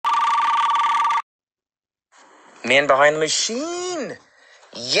Man behind the machine.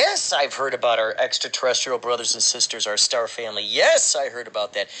 Yes, I've heard about our extraterrestrial brothers and sisters, our star family. Yes, I heard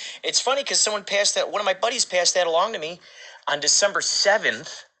about that. It's funny because one of my buddies passed that along to me on December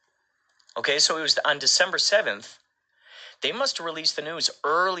 7th. Okay, so it was on December 7th. They must have released the news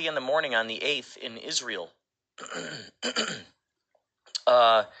early in the morning on the 8th in Israel.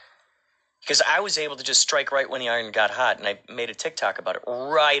 Because I was able to just strike right when the iron got hot, and I made a TikTok about it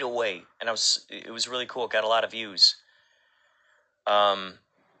right away. And it was really cool. It got a lot of views. I'm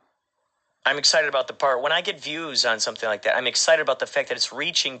excited about the part when I get views on something like that. I'm excited about the fact that it's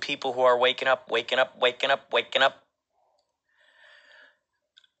reaching people who are waking up.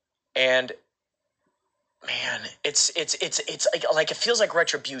 And man, it's like it feels like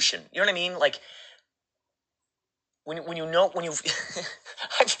retribution. You know what I mean? Like when you've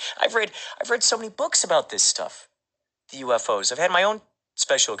I've read so many books about this stuff, the UFOs. I've had my own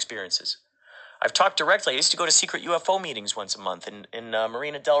special experiences. I've talked directly. I used to go to secret UFO meetings once a month in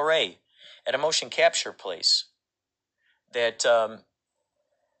Marina Del Rey at a motion capture place that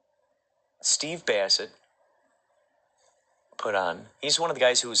Steve Bassett put on. He's one of the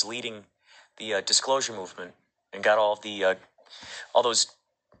guys who was leading the disclosure movement and got all those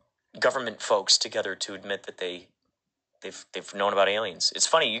government folks together to admit that they've known about aliens. It's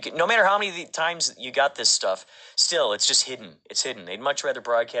funny, no matter how many times you got this stuff, still it's just hidden. It's hidden. They'd much rather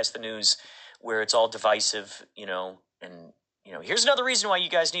broadcast the news where it's all divisive, and here's another reason why you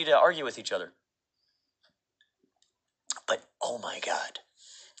guys need to argue with each other. But oh my God,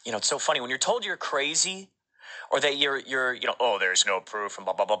 it's so funny when you're told you're crazy, or that you're oh, there's no proof and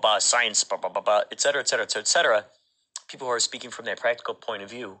blah blah blah blah, science blah blah blah blah, et cetera, et cetera, et cetera. People who are speaking from that practical point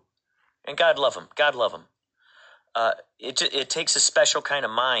of view, and God love them, God love them. It takes a special kind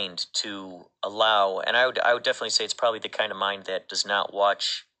of mind to allow, and I would definitely say it's probably the kind of mind that does not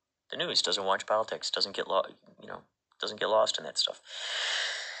watch the news, doesn't watch politics, doesn't get lost in that stuff,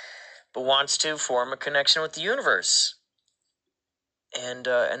 but wants to form a connection with the universe, and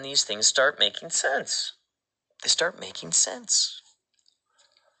these things start making sense. They start making sense.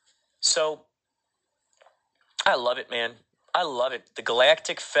 So I love it, man. I love it. The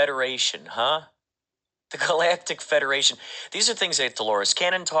Galactic Federation, huh? The Galactic Federation. These are things that Dolores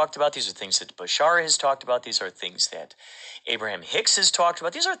Cannon talked about. These are things that Bashar has talked about. These are things that Abraham Hicks has talked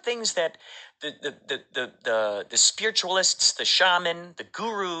about. These are things that the spiritualists, the shaman, the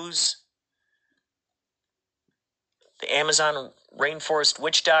gurus, the Amazon rainforest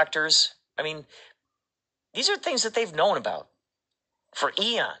witch doctors. I mean, these are things that they've known about for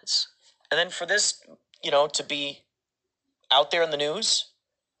eons. And then for this, to be out there in the news.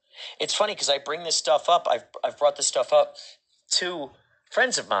 It's funny because I bring this stuff up. I've brought this stuff up to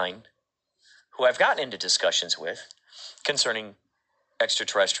friends of mine who I've gotten into discussions with concerning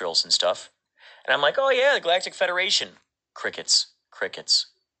extraterrestrials and stuff. And I'm like, oh yeah, the Galactic Federation. Crickets.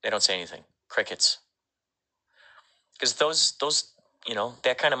 They don't say anything. Crickets. Because those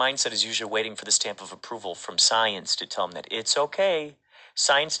that kind of mindset is usually waiting for the stamp of approval from science to tell them that it's okay.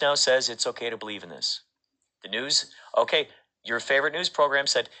 Science now says it's okay to believe in this. The news, okay, your favorite news program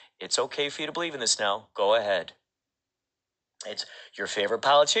said, it's okay for you to believe in this now. Go ahead. It's your favorite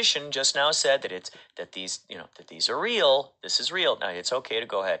politician just now said that these are real. This is real. Now it's okay to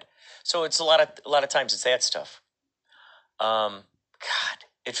go ahead. So it's a lot of times it's that stuff. God,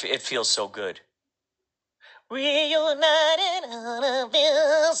 it feels so good. Reunited, it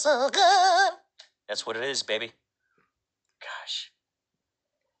feels so good. That's what it is, baby. Gosh.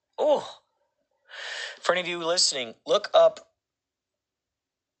 Oh. For any of you listening, look up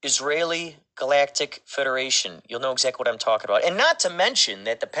Israeli Galactic Federation. You'll know exactly what I'm talking about. And not to mention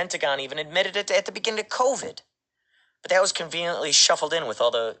that the Pentagon even admitted it at the beginning of COVID. But that was conveniently shuffled in with all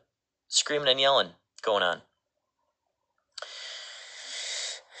the screaming and yelling going on.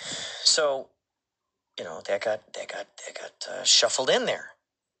 So, that got shuffled in there.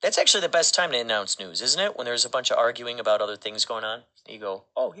 That's actually the best time to announce news, isn't it? When there's a bunch of arguing about other things going on. You go,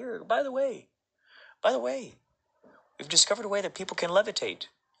 oh, here, by the way, we've discovered a way that people can levitate.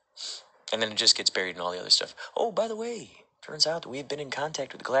 And then it just gets buried in all the other stuff. Oh, by the way, turns out that we've been in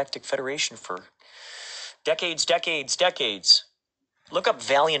contact with the Galactic Federation for decades. Look up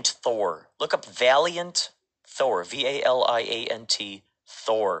Valiant Thor. Valiant,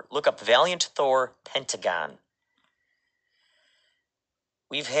 Thor. Look up Valiant Thor Pentagon.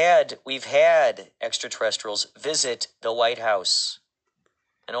 We've had extraterrestrials visit the White House.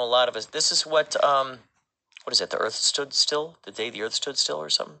 I know a lot of us. This is what is it? The Earth stood still. The day the Earth stood still, or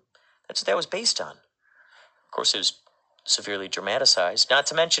something. That's what that was based on. Of course, it was severely dramatized. Not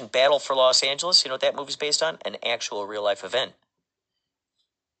to mention Battle for Los Angeles. You know what that movie's based on? An actual real life event.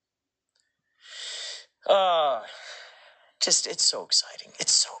 Just, it's so exciting.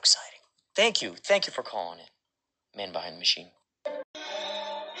 It's so exciting. Thank you. Thank you for calling it. Man Behind the Machine.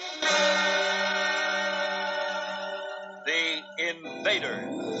 The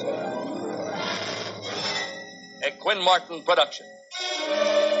Invaders. A Quinn Martin production.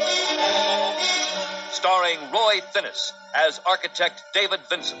 Starring Roy Finnis as architect David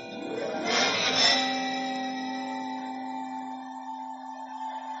Vincent.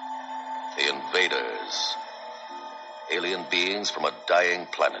 The Invaders. Alien beings from a dying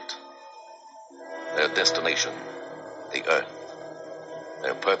planet. Their destination, the Earth.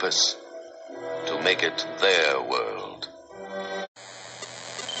 Their purpose, to make it their world.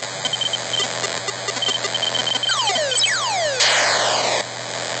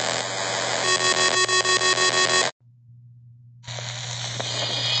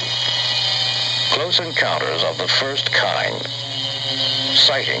 Close encounters of the first kind.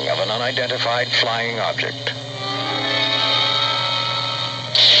 Sighting of an unidentified flying object.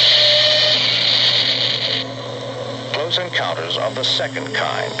 Close encounters of the second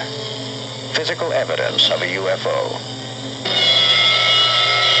kind. Physical evidence of a UFO.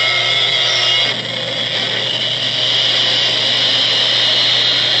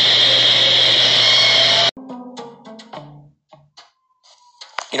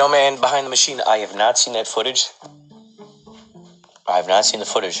 You know, Man Behind the Machine, I have not seen that footage. I have not seen the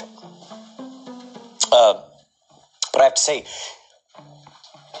footage. But I have to say,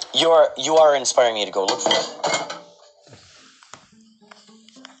 you are inspiring me to go look for it.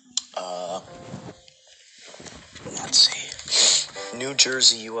 Let's see. New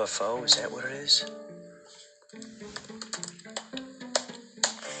Jersey UFO, is that what it is?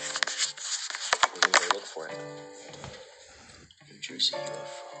 We're gonna go look for it. New Jersey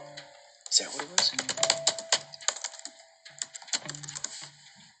UFO. Is that what it was?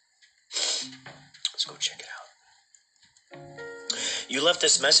 Let's go check it out. You left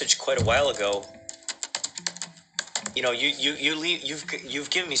this message quite a while ago. You know, you've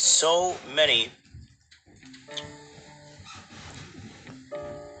given me so many.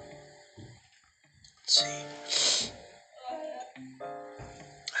 Let's see.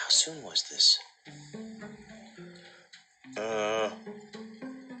 How soon was this?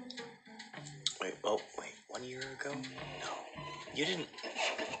 Wait, 1 year ago? No. You didn't.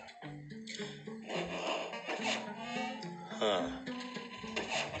 Huh.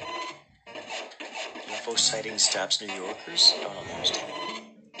 UFO sighting stops New Yorkers? I don't understand.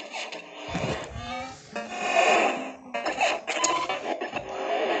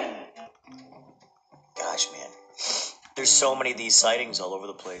 Gosh, man. There's so many of these sightings all over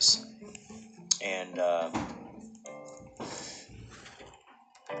the place. And,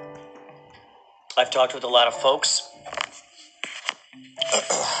 I've talked with a lot of folks.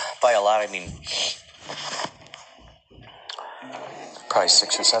 By a lot, I mean probably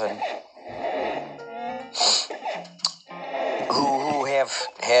 6 or 7 who have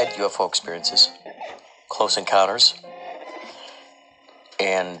had UFO experiences, close encounters,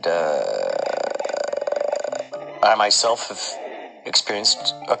 and I myself have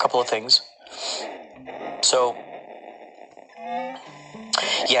experienced a couple of things. So,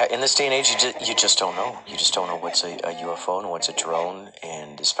 yeah, in this day and age, you just don't know. You just don't know what's a UFO and what's a drone,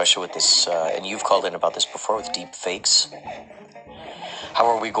 and especially with this, and you've called in about this before with deep fakes. How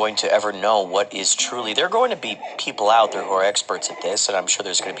are we going to ever know what is truly? There are going to be people out there who are experts at this, and I'm sure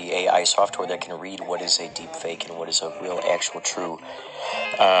there's going to be AI software that can read what is a deep fake and what is a real, actual, true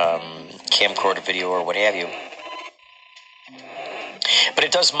camcorder video or what have you. But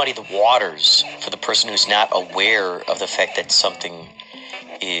it does muddy the waters for the person who's not aware of the fact that something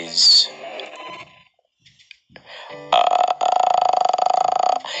is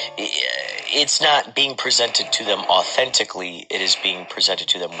it's not being presented to them authentically. It is being presented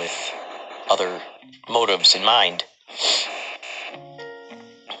to them with other motives in mind.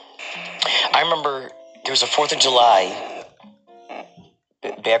 I remember there was a 4th of July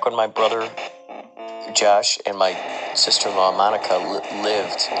back when my brother Josh and my sister-in-law Monica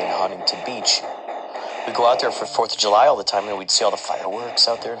lived in Huntington Beach. We'd go out there for 4th of July all the time, and we'd see all the fireworks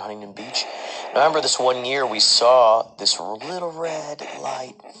out there in Huntington Beach. And I remember this one year we saw this little red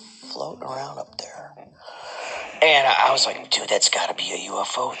light floating around up there. And I was like, dude, that's got to be a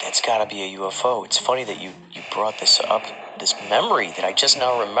UFO. That's got to be a UFO. It's funny that you brought this up, this memory that I just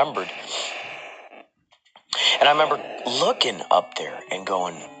now remembered. And I remember looking up there and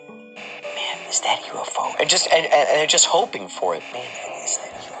going, man, is that a UFO? And just hoping for it. Man, is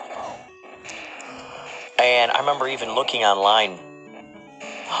that a UFO? And I remember even looking online,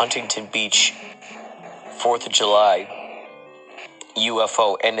 Huntington Beach, 4th of July,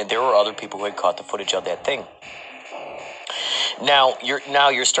 UFO, and there were other people who had caught the footage of that thing. Now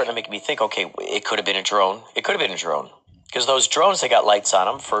you're starting to make me think. Okay, it could have been a drone. It could have been a drone because those drones, they got lights on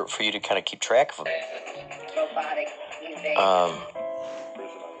them for you to kind of keep track of them.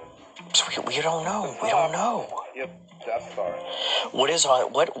 So we don't know. We don't know. Yep, that's far.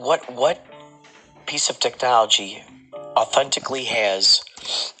 What piece of technology authentically has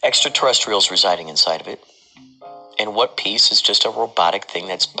extraterrestrials residing inside of it, and what piece is just a robotic thing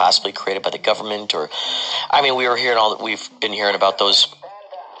that's possibly created by the government? Or, I mean, we've been hearing about those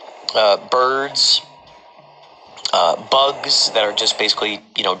birds, bugs that are just basically,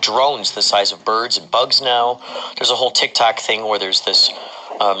 drones the size of birds and bugs now. There's a whole TikTok thing where there's this,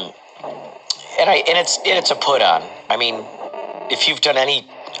 and it's a put on. I mean, if you've done any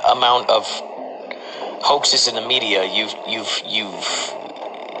amount of hoaxes in the media, you've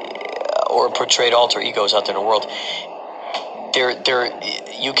or portrayed alter egos out there in the world.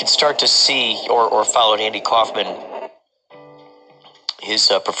 You can start to see or follow Andy Kaufman,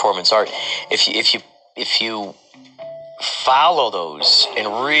 his performance art. If you follow those and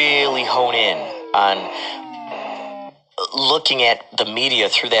really hone in on looking at the media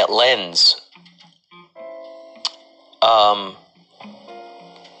through that lens,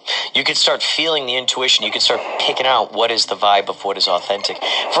 you can start feeling the intuition. You can start picking out what is the vibe of what is authentic.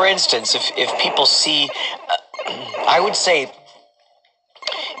 For instance, if people see, I would say,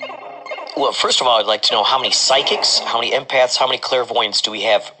 well, first of all, I'd like to know how many psychics, how many empaths, how many clairvoyants do we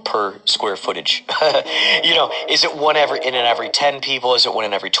have per square footage? Is it one in every 10 people? Is it one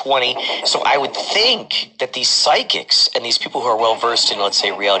in every 20? So I would think that these psychics and these people who are well versed in, let's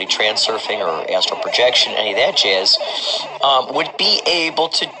say, reality transurfing or astral projection, any of that jazz, would be able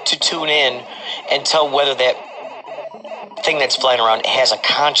to tune in and tell whether that thing that's flying around has a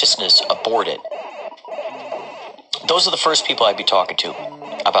consciousness aboard it. Those are the first people I'd be talking to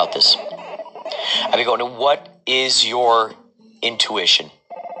about this. I'd be going, what is your intuition?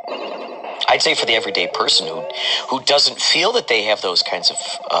 I'd say for the everyday person who doesn't feel that they have those kinds of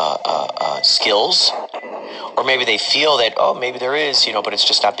skills, or maybe they feel that, maybe there is, but it's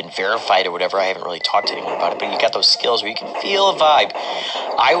just not been verified or whatever. I haven't really talked to anyone about it, but you got those skills where you can feel a vibe.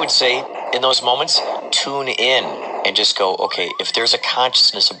 I would say in those moments, tune in and just go, okay, if there's a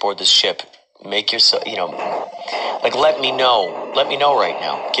consciousness aboard this ship, make yourself, let me know. Let me know right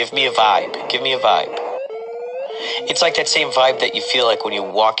now. Give me a vibe. Give me a vibe. It's like that same vibe that you feel like when you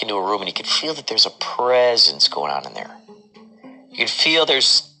walk into a room and you can feel that there's a presence going on in there. You can feel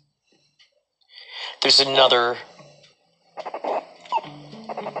there's another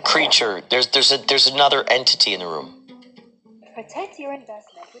creature. There's another entity in the room. Protect your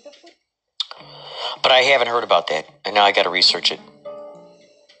investment with a foot. But I haven't heard about that, and now I got to research it.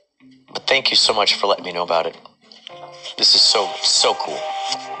 But thank you so much for letting me know about it. This is so cool.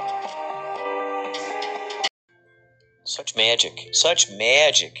 Such magic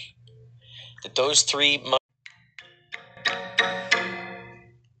that those three.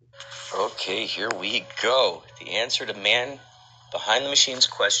 Okay, here we go. The answer to man behind the machine's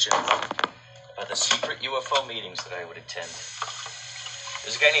question about the secret UFO meetings that I would attend.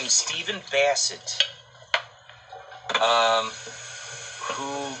 There's a guy named Stephen Bassett,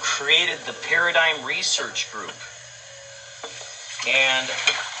 who created the Paradigm Research Group. And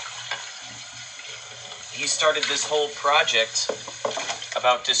he started this whole project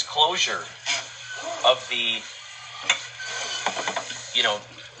about disclosure of the,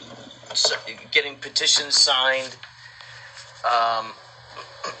 getting petitions signed,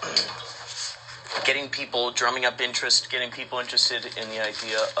 getting people, drumming up interest, getting people interested in the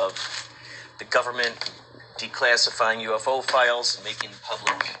idea of the government declassifying UFO files and making the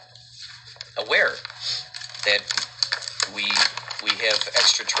public aware that we have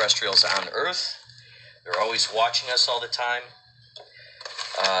extraterrestrials on Earth. They're always watching us all the time.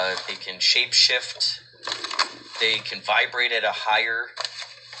 They can shapeshift. They can vibrate at a higher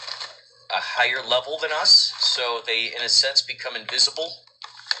level than us, so they, in a sense, become invisible.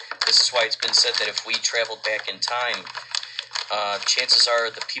 This is why it's been said that if we traveled back in time, chances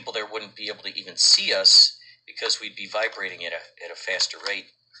are the people there wouldn't be able to even see us because we'd be vibrating at a faster rate.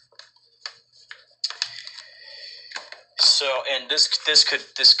 So, and this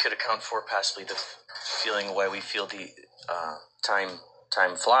could account for possibly the feeling why we feel the time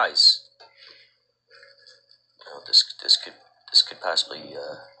flies. This could possibly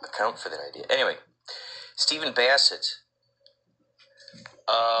account for that idea. Anyway, Stephen Bassett.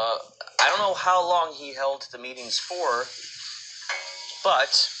 I don't know how long he held the meetings for,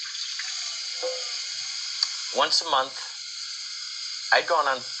 but once a month, I'd gone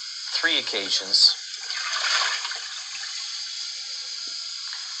on 3 occasions.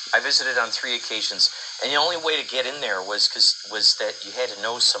 I visited on 3 occasions, and the only way to get in there was that you had to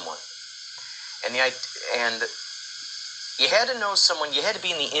know someone, and you had to know someone. You had to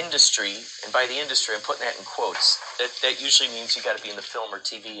be in the industry, and by the industry, I'm putting that in quotes. That usually means you got to be in the film or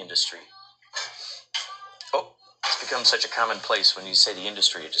TV industry. Oh, it's become such a commonplace when you say the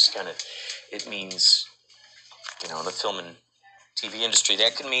industry. It means, the film and TV industry.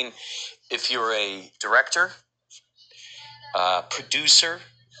 That can mean if you're a director, producer,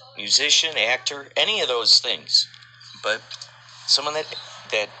 musician, actor, any of those things. But someone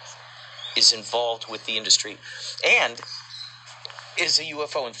that is involved with the industry and is a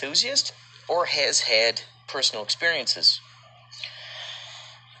UFO enthusiast or has had personal experiences.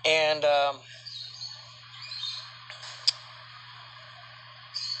 And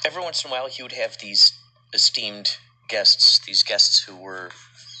every once in a while he would have these esteemed guests, these guests who were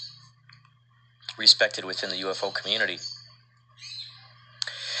respected within the UFO community.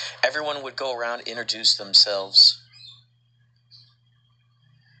 Everyone would go around, introduce themselves,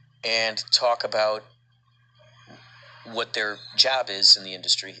 and talk about what their job is in the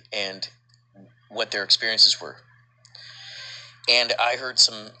industry and what their experiences were. And I heard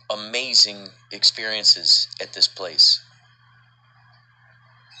some amazing experiences at this place.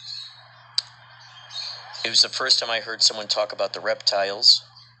 It was the first time I heard someone talk about the reptiles.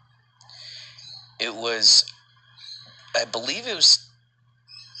 It was, I believe it was,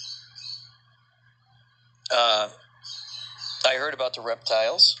 I heard about the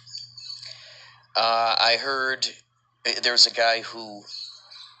reptiles. I heard there was a guy who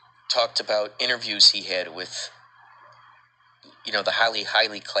talked about interviews he had with, the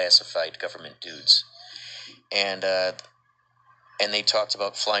highly classified government dudes. And they talked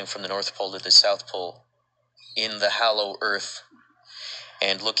about flying from the North Pole to the South Pole in the hollow earth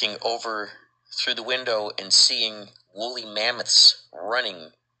and looking over through the window and seeing woolly mammoths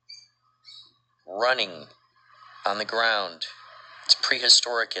running on the ground. It's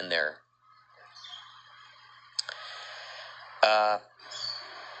prehistoric in there.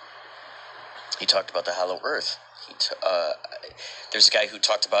 He talked about the hollow earth. There's a guy who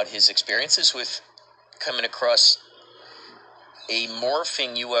talked about his experiences with coming across a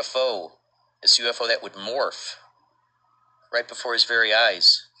morphing UFO, this UFO that would morph right before his very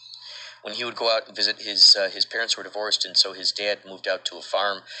eyes. When he would go out and visit, his parents were divorced, and so his dad moved out to a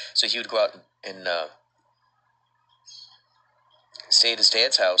farm. So he would go out and stay at his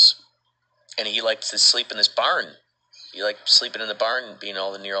dad's house, and he liked to sleep in this barn. He liked sleeping in the barn and being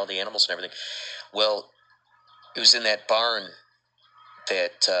near all the animals and everything. Well, it was in that barn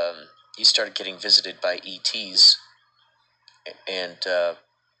that he started getting visited by ETs, and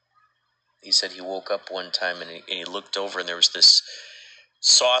he said he woke up one time and he looked over and there was this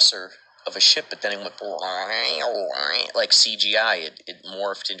saucer of a ship, but then it went like CGI. It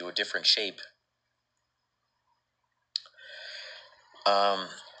morphed into a different shape.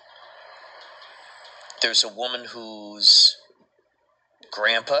 There's a woman whose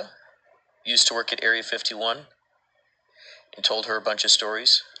grandpa used to work at Area 51 and told her a bunch of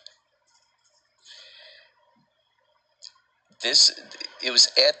stories. It was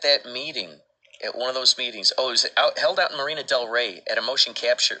at that meeting, at one of those meetings. Oh, it was held out in Marina Del Rey at a motion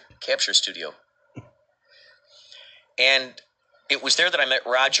capture studio. And it was there that I met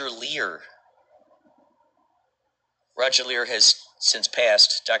Roger Lear. Roger Lear has since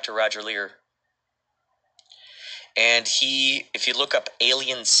passed, Dr. Roger Lear. And if you look up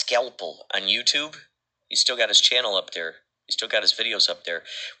Alien Scalpel on YouTube, he's still got his channel up there. He's still got his videos up there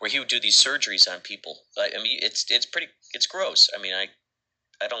where he would do these surgeries on people. I mean, it's gross. I mean, I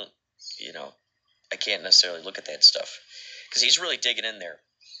don't, I can't necessarily look at that stuff because he's really digging in there.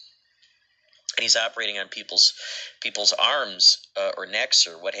 And he's operating on people's arms or necks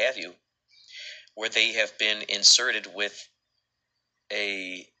or what have you, where they have been inserted with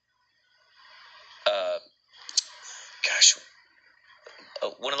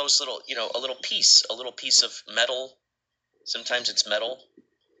one of those little, a little piece of metal. Sometimes it's metal.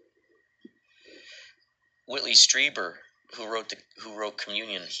 Whitley Strieber, who wrote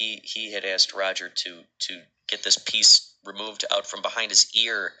Communion, he had asked Roger to get this piece removed out from behind his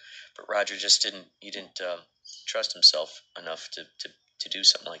ear, but Roger just didn't trust himself enough to do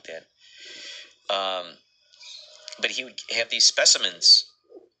something like that. But he would have these specimens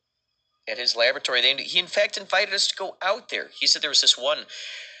at his laboratory. He in fact invited us to go out there. He said there was this one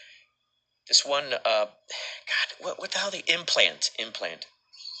what the hell, the implant in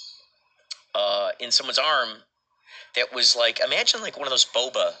someone's arm that was like, imagine like one of those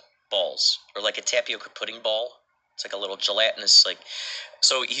boba balls or like a tapioca pudding ball. It's like a little gelatinous,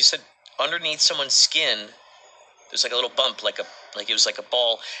 so he said underneath someone's skin There's like a little bump, like it was like a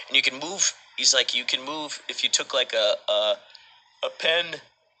ball, and you can move. He's like, you can move if you took like a pen,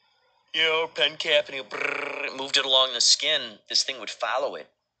 pen cap, and you moved it along the skin. This thing would follow it.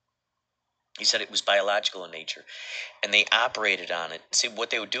 He said it was biological in nature, and they operated on it. See, what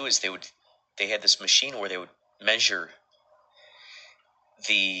they would do is they had this machine where they would measure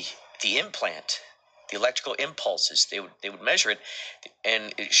the implant, the electrical impulses. They would measure it,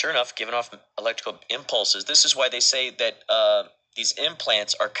 and sure enough, giving off electrical impulses. This is why they say that these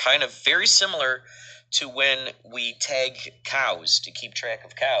implants are kind of very similar to when we tag cows to keep track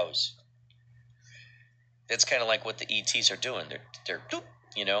of cows. That's kind of like what the ETs are doing. They're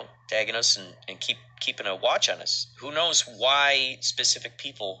tagging us and keeping a watch on us. Who knows why specific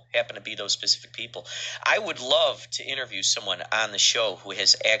people happen to be those specific people? I would love to interview someone on the show who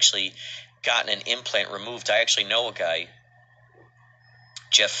has actually gotten an implant removed. I actually know a guy,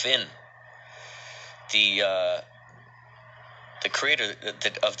 Jeff Finn, the creator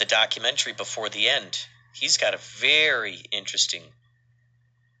of the documentary Before the End. He's got a very interesting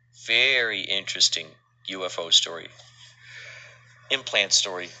UFO story, implant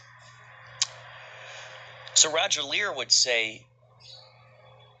story. So Roger Lear would say,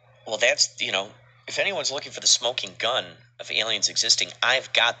 well, that's, if anyone's looking for the smoking gun of aliens existing,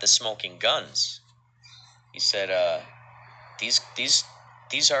 I've got the smoking guns. He said, these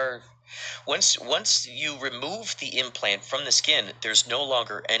are, once you remove the implant from the skin, there's no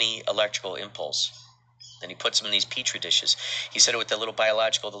longer any electrical impulse. Then he puts them in these petri dishes. He said it with the little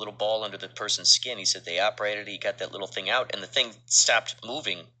ball under the person's skin. He said they operated, he got that little thing out, and the thing stopped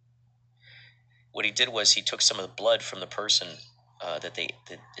moving. What he did was he took some of the blood from the person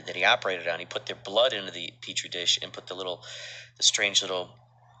that he operated on. He put their blood into the petri dish and put the strange little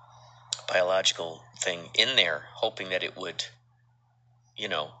biological thing in there, hoping that it would,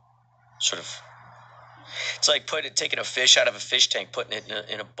 sort of. It's like taking a fish out of a fish tank, putting it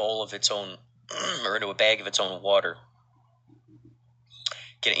in a bowl of its own, or into a bag of its own water.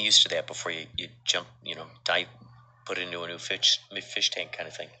 Getting used to that before you jump, dive, put it into a new fish tank kind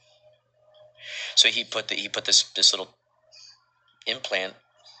of thing. So he put this little implant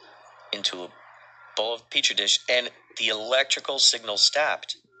into a bowl of petri dish, and the electrical signal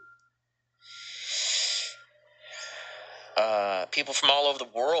stopped. People from all over the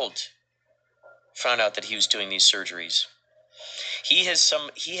world found out that he was doing these surgeries. He has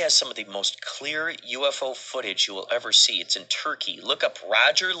some of the most clear UFO footage you will ever see. It's in Turkey. Look up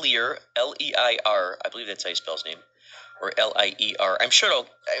Roger Lear, Leir. I believe that's how you spell his name, or Lier. I'm sure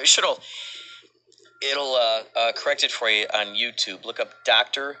it'll correct it for you on YouTube. Look up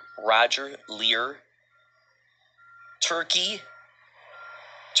Dr. Roger Lear, Turkey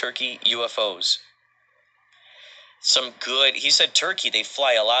UFOs. He said Turkey, they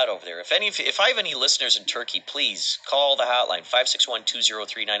fly a lot over there. If I have any listeners in Turkey, please call the hotline,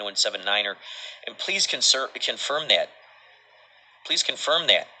 561-203-9179, and please confirm that. Please confirm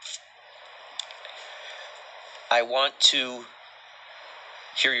that. I want to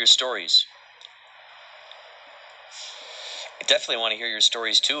hear your stories. I definitely want to hear your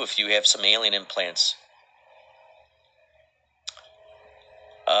stories, too, if you have some alien implants.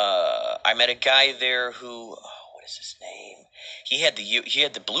 I met a guy there who... what is his name? He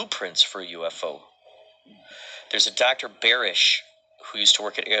had the blueprints for a UFO. There's a Dr. Barish who used to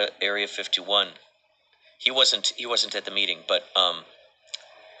work at Area 51. He wasn't at the meeting, but I'll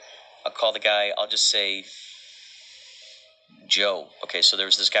call the guy. I'll just say Joe. Okay, so there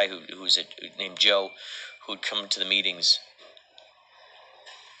was this guy who's named Joe who'd come to the meetings.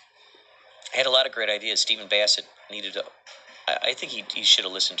 Had a lot of great ideas. Stephen Bassett needed to. I think he should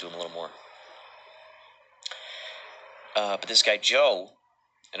have listened to him a little more. But this guy Joe,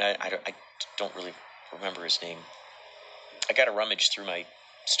 and I don't really remember his name. I got to rummage through my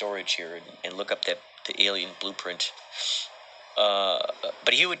storage here and look up the alien blueprint. But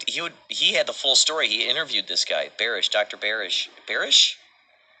he had the full story. He interviewed this guy Barish, Dr. Barish,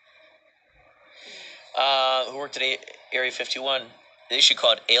 who worked at Area 51. They should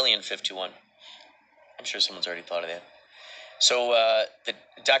call it Alien 51. I'm sure someone's already thought of that. So the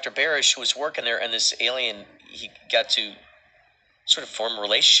Dr. Barish was working there, and this alien, he got to sort of form a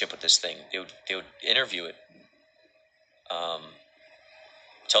relationship with this thing. They would interview it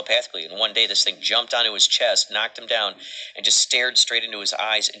telepathically, and one day this thing jumped onto his chest, knocked him down, and just stared straight into his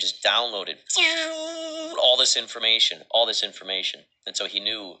eyes and just downloaded all this information. And so he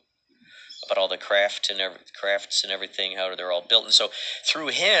knew about all the crafts and everything, how they're all built. And so through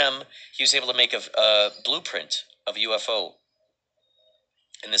him, he was able to make a blueprint of UFO.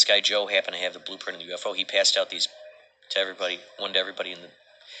 And this guy Joe happened to have the blueprint of the UFO. He passed out these to everybody, one to everybody.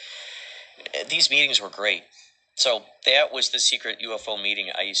 These meetings were great. So that was the secret UFO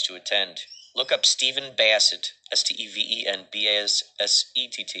meeting I used to attend. Look up Stephen Bassett, STEVEN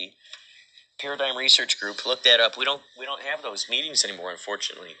BASSETT, Paradigm Research Group. Look that up. We don't have those meetings anymore,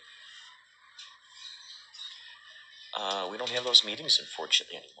 unfortunately. We don't have those meetings,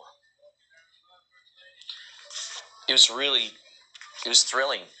 unfortunately, anymore. It was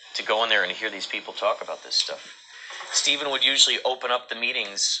thrilling to go in there and hear these people talk about this stuff. Stephen would usually open up the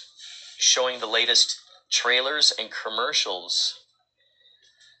meetings showing the latest trailers and commercials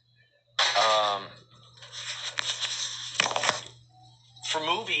for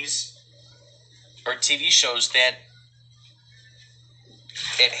movies or TV shows that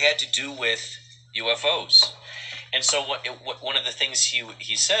had to do with UFOs. And so what one of the things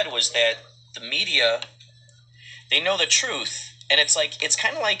he said was that the media, they know the truth, and it's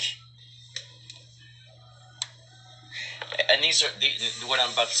kind of like, and these are what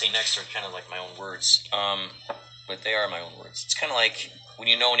I'm about to say next are kind of like my own words, but they are my own words. It's kind of like when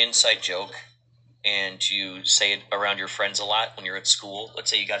you know an inside joke and you say it around your friends a lot when you're at school. Let's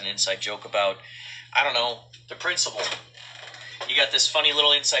say you got an inside joke about, I don't know, the principal. You got this funny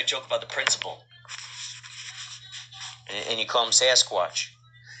little inside joke about the principal, and you call him Sasquatch.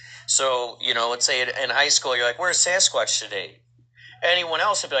 So, let's say in high school, you're like, where's Sasquatch today? Anyone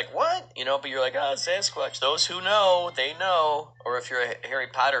else would be like, what? But you're like, oh, Sasquatch. Those who know, they know. Or if you're a Harry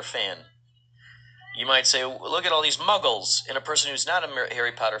Potter fan, you might say, look at all these muggles. And a person who's not a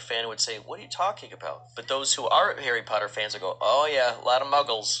Harry Potter fan would say, what are you talking about? But those who are Harry Potter fans would go, oh, yeah, a lot of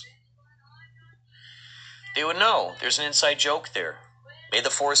muggles. They would know. There's an inside joke there. May the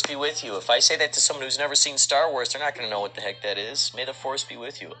Force be with you. If I say that to someone who's never seen Star Wars, they're not going to know what the heck that is. May the Force be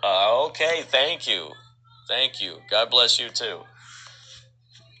with you. Okay, thank you. Thank you. God bless you, too.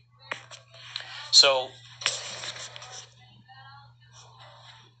 So,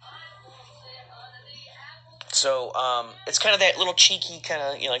 it's kind of that little cheeky kind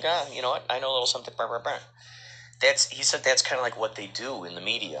of, you know what? I know a little something. He said that's kind of like what they do in the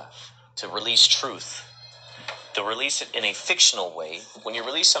media to release truth. They'll release it in a fictional way. When you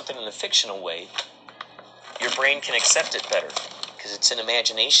release something in a fictional way, your brain can accept it better because it's in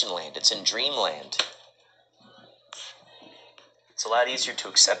imagination land. It's in dreamland. It's a lot easier to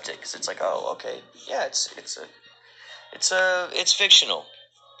accept it because it's like, oh, okay, yeah, it's fictional.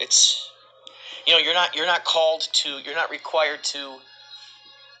 It's, you're not required to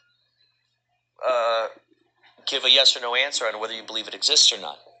give a yes or no answer on whether you believe it exists or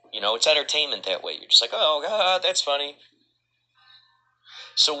not. It's entertainment that way. You're just like, oh, God, that's funny.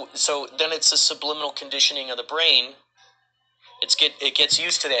 So then it's a subliminal conditioning of the brain. It gets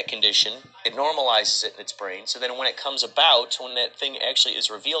used to that condition. It normalizes it in its brain. So then when it comes about, when that thing actually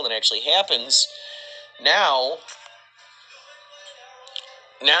is revealed and actually happens, now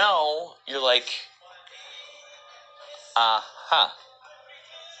you're like, aha.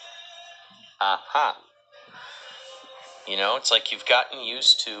 It's like you've gotten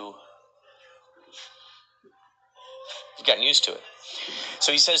used to it.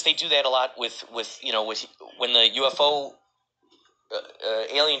 So he says they do that a lot with when the UFO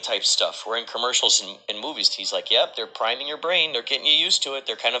alien type stuff were in commercials and movies. He's like, yep, they're priming your brain. They're getting you used to it.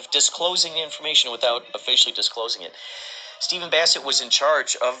 They're kind of disclosing the information without officially disclosing it. Stephen Bassett was in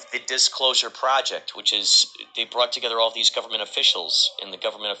charge of the Disclosure Project, which is, they brought together all these government officials, and the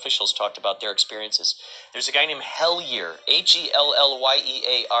government officials talked about their experiences. There's a guy named Hellyear,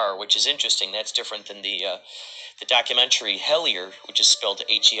 Hellyear, which is interesting. That's different than the documentary Hellier, which is spelled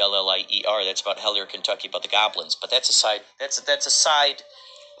Hellier. That's about Hellier, Kentucky, about the goblins. But that's a side. That's a side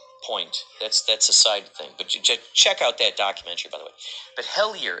point. That's a side thing. But you check out that documentary, by the way. But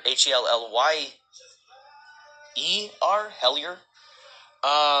Hellyear, Hellier.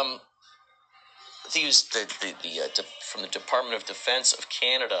 He was from the Department of Defense of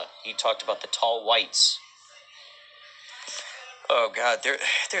Canada. He talked about the tall whites. Oh God,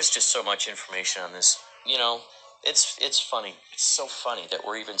 there's just so much information on this. It's funny. It's so funny that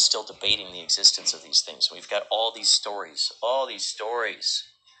we're even still debating the existence of these things. We've got all these stories.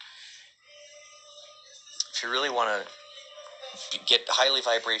 If you really want to get highly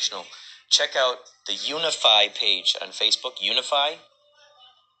vibrational, check out the Unify page on Facebook, Unify,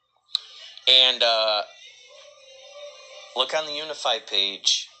 and look on the Unify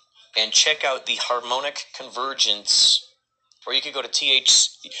page and check out the harmonic convergence. Or you could go to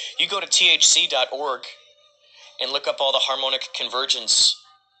thc.org and look up all the harmonic convergence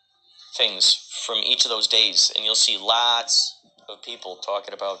things from each of those days, and you'll see lots of people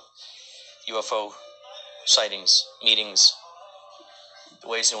talking about UFO sightings, meetings, the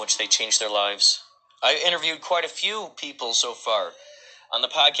ways in which they changed their lives. I interviewed quite a few people so far. on the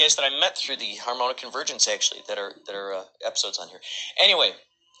podcast that I met through the Harmonic Convergence, actually, that are episodes on here. Anyway,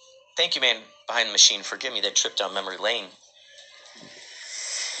 thank you, man, behind the machine, for giving me that trip down memory lane.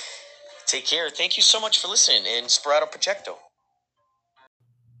 Take care. Thank you so much for listening in Sperato Projecto.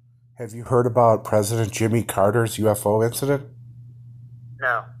 Have you heard about President Jimmy Carter's UFO incident?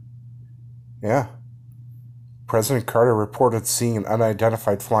 No. Yeah. President Carter reported seeing an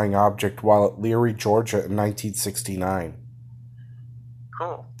unidentified flying object while at Leary, Georgia in 1969.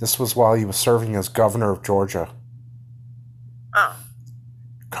 Cool. This was while he was serving as governor of Georgia. Oh.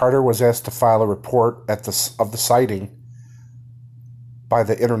 Carter was asked to file a report of the sighting by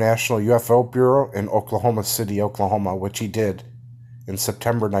the International UFO Bureau in Oklahoma City, Oklahoma, which he did in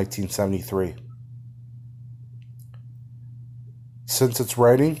September 1973. Since its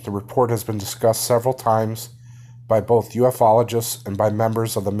writing, the report has been discussed several times by both ufologists and by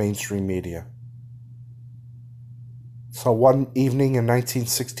members of the mainstream media. So one evening in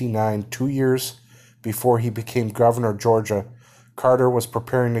 1969, 2 years before he became governor of Georgia, Carter was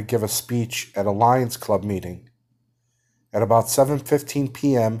preparing to give a speech at a Lions Club meeting. At about 7:15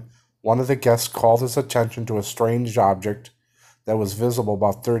 p.m., one of the guests called his attention to a strange object that was visible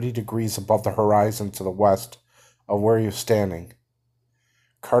about 30 degrees above the horizon to the west of where he was standing.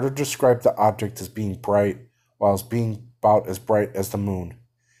 Carter described the object as being bright, while as being about as bright as the moon.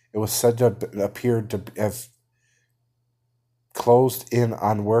 It was said to appear to have closed in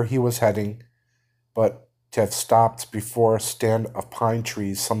on where he was heading, but to have stopped before a stand of pine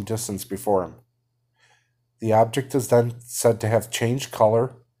trees some distance before him. The object is then said to have changed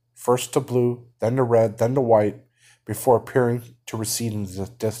color, first to blue, then to red, then to white, before appearing to recede in the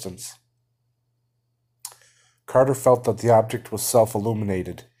distance. Carter felt that the object was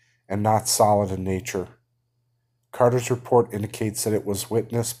self-illuminated and not solid in nature. Carter's report indicates that it was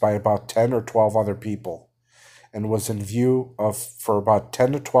witnessed by about 10 or 12 other people and was in view for about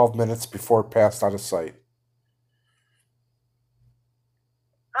 10 to 12 minutes before it passed out of sight.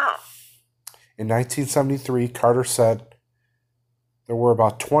 Oh. In 1973, Carter said, "There were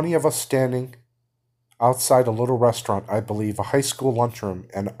about 20 of us standing outside a little restaurant, I believe, a high school lunchroom,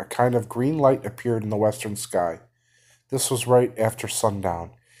 and a kind of green light appeared in the western sky. This was right after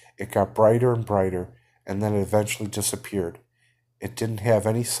sundown. It got brighter and brighter, and then it eventually disappeared. It didn't have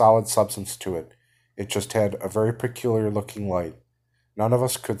any solid substance to it. It just had a very peculiar-looking light. None of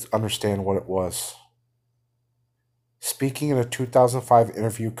us could understand what it was." Speaking in a 2005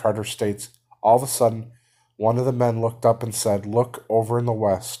 interview, Carter states, "All of a sudden, one of the men looked up and said, 'Look over in the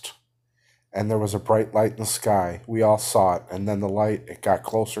west.' And there was a bright light in the sky. We all saw it, and then the light, it got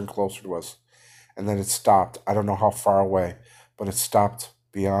closer and closer to us. And then it stopped. I don't know how far away, but it stopped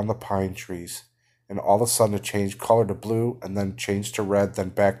beyond the pine trees. And all of a sudden it changed color to blue, and then changed to red, then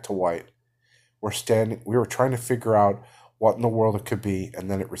back to white. We were trying to figure out what in the world it could be,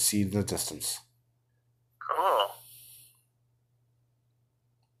 and then it receded in the distance." Cool.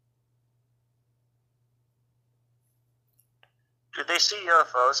 Did they see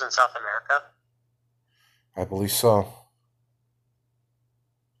UFOs in South America? I believe so.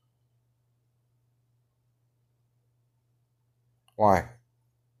 Why?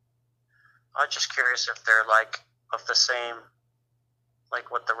 I'm just curious if they're like of the same, like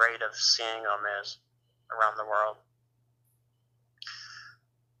what the rate of seeing them is around the world.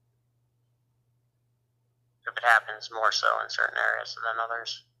 If it happens more so in certain areas than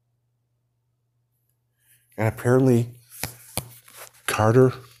others. And apparently,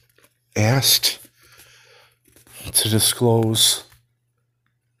 Carter asked to disclose,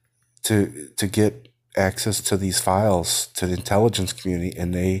 to get access to these files to the intelligence community,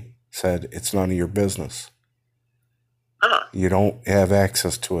 and they said, "It's none of your business. Huh. You don't have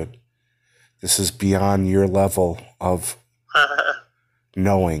access to it. This is beyond your level of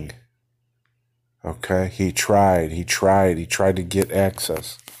knowing." Okay? He tried to get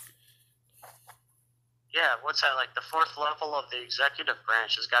access. Yeah, what's that, like the fourth level of the executive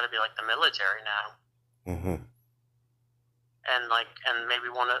branch has got to be like the military now. Mm-hmm. And maybe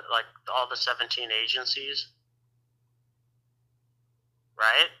one of like all the 17 agencies.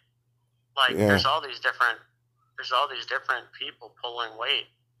 Right? Like Yeah. there's all these different people pulling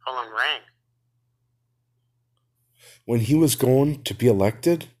rank. When he was going to be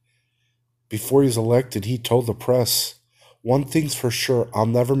elected, before he was elected, he told the press, "One thing's for sure, I'll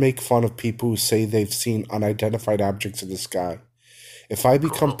never make fun of people who say they've seen unidentified objects in the sky. If I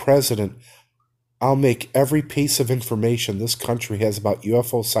become president, I'll make every piece of information this country has about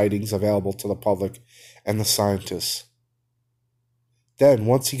UFO sightings available to the public and the scientists." Then,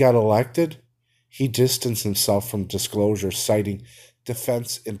 once he got elected, he distanced himself from disclosure, citing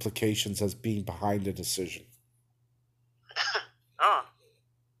defense implications as being behind the decision. Oh.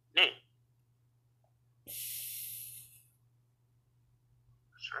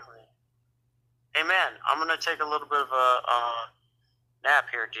 Definitely. Hey, man, I'm going to take a little bit of a nap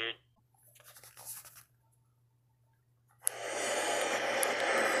here, dude.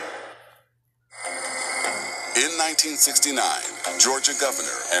 In 1969, Georgia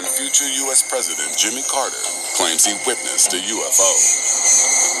Governor and future U.S. President Jimmy Carter claims he witnessed a UFO.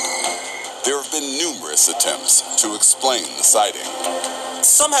 There have been numerous attempts to explain the sighting.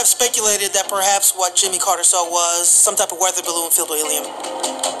 Some have speculated that perhaps what Jimmy Carter saw was some type of weather balloon filled with helium.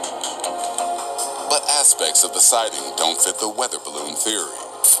 But aspects of the sighting don't fit the weather balloon theory.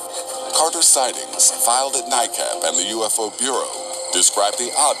 Carter's sightings, filed at NICAP and the UFO Bureau, describe the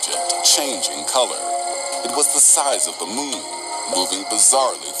object changing color. It was the size of the moon, moving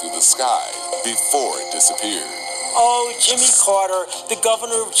bizarrely through the sky before it disappeared. Oh, Jimmy Carter, the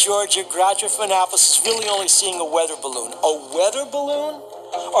governor of Georgia, graduate from Annapolis, is really only seeing a weather balloon. A weather balloon?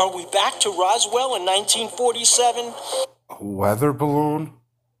 Are we back to Roswell in 1947? A weather balloon?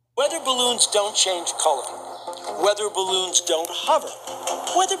 Weather balloons don't change color. Weather balloons don't hover.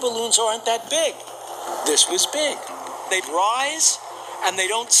 Weather balloons aren't that big. This was big. They'd rise, and they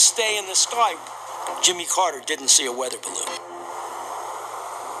don't stay in the sky. Jimmy Carter didn't see a weather balloon.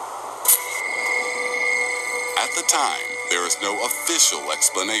 At the time, there is no official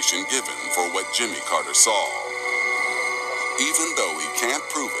explanation given for what Jimmy Carter saw. Even though he can't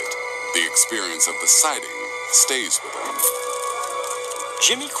prove it, the experience of the sighting stays with him.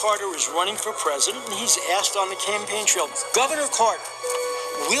 Jimmy Carter is running for president, and he's asked on the campaign trail, Governor Carter,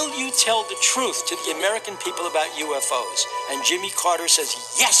 will you tell the truth to the American people about UFOs? And Jimmy Carter says,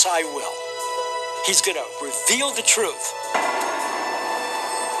 yes, I will. He's going to reveal the truth.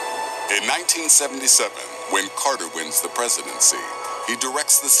 In 1977, when Carter wins the presidency, he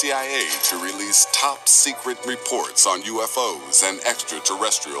directs the CIA to release top-secret reports on UFOs and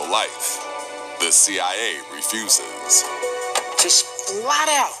extraterrestrial life. The CIA refuses. Just flat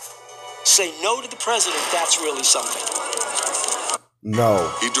out say no to the president, that's really something.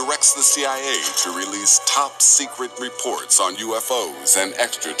 No. He directs the CIA to release top-secret reports on UFOs and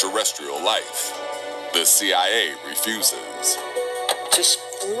extraterrestrial life. The CIA refuses. Just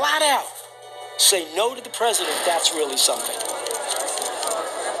flat out say no to the president, that's really something.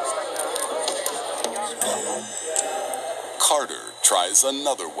 Carter tries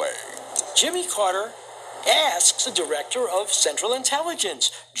another way. Jimmy Carter asks the director of Central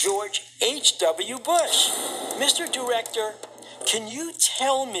Intelligence, George H.W. Bush, Mr. Director, can you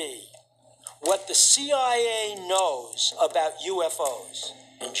tell me what the CIA knows about UFOs?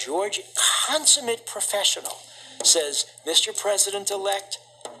 And George, consummate professional, says, Mr. President-elect,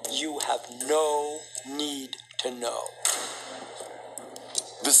 you have no need to know.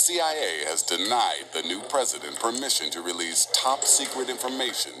 The CIA has denied the new president permission to release top-secret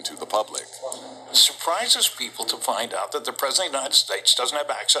information to the public. It surprises people to find out that the President of the United States doesn't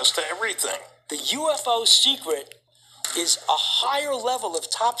have access to everything. The UFO secret is a higher level of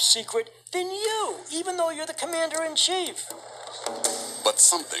top secret than you, even though you're the commander-in-chief. But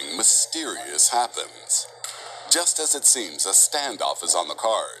something mysterious happens. Just as it seems a standoff is on the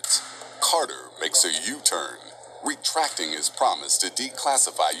cards, Carter makes a U-turn, retracting his promise to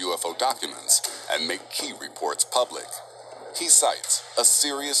declassify UFO documents and make key reports public. He cites a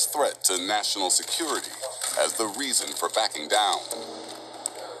serious threat to national security as the reason for backing down.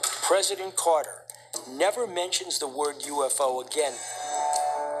 President Carter never mentions the word UFO again.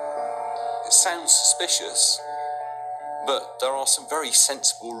 It sounds suspicious, but there are some very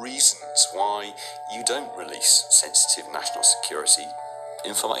sensible reasons why you don't release sensitive national security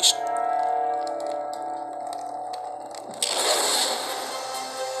information.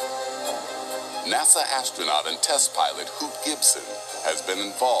 NASA astronaut and test pilot Hoot Gibson has been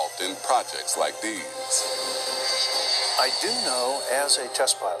involved in projects like these. I do know as a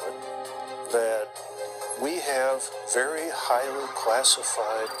test pilot that we have very highly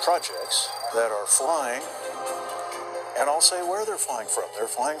classified projects that are flying, and I'll say where they're flying from. They're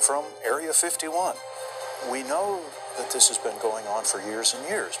flying from Area 51. We know that this has been going on for years and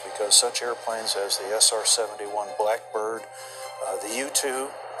years because such airplanes as the SR-71 Blackbird, the U-2,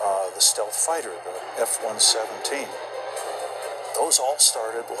 the stealth fighter, the F-117, those all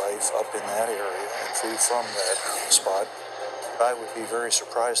started life up in that area and flew from that spot. I would be very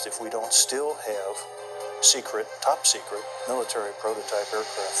surprised if we don't still have secret, top secret, military prototype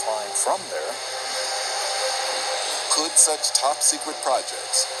aircraft flying from there. Could such top secret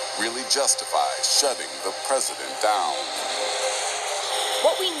projects really justify shutting the president down?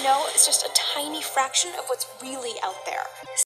 What we know is just a tiny fraction of what's really out there.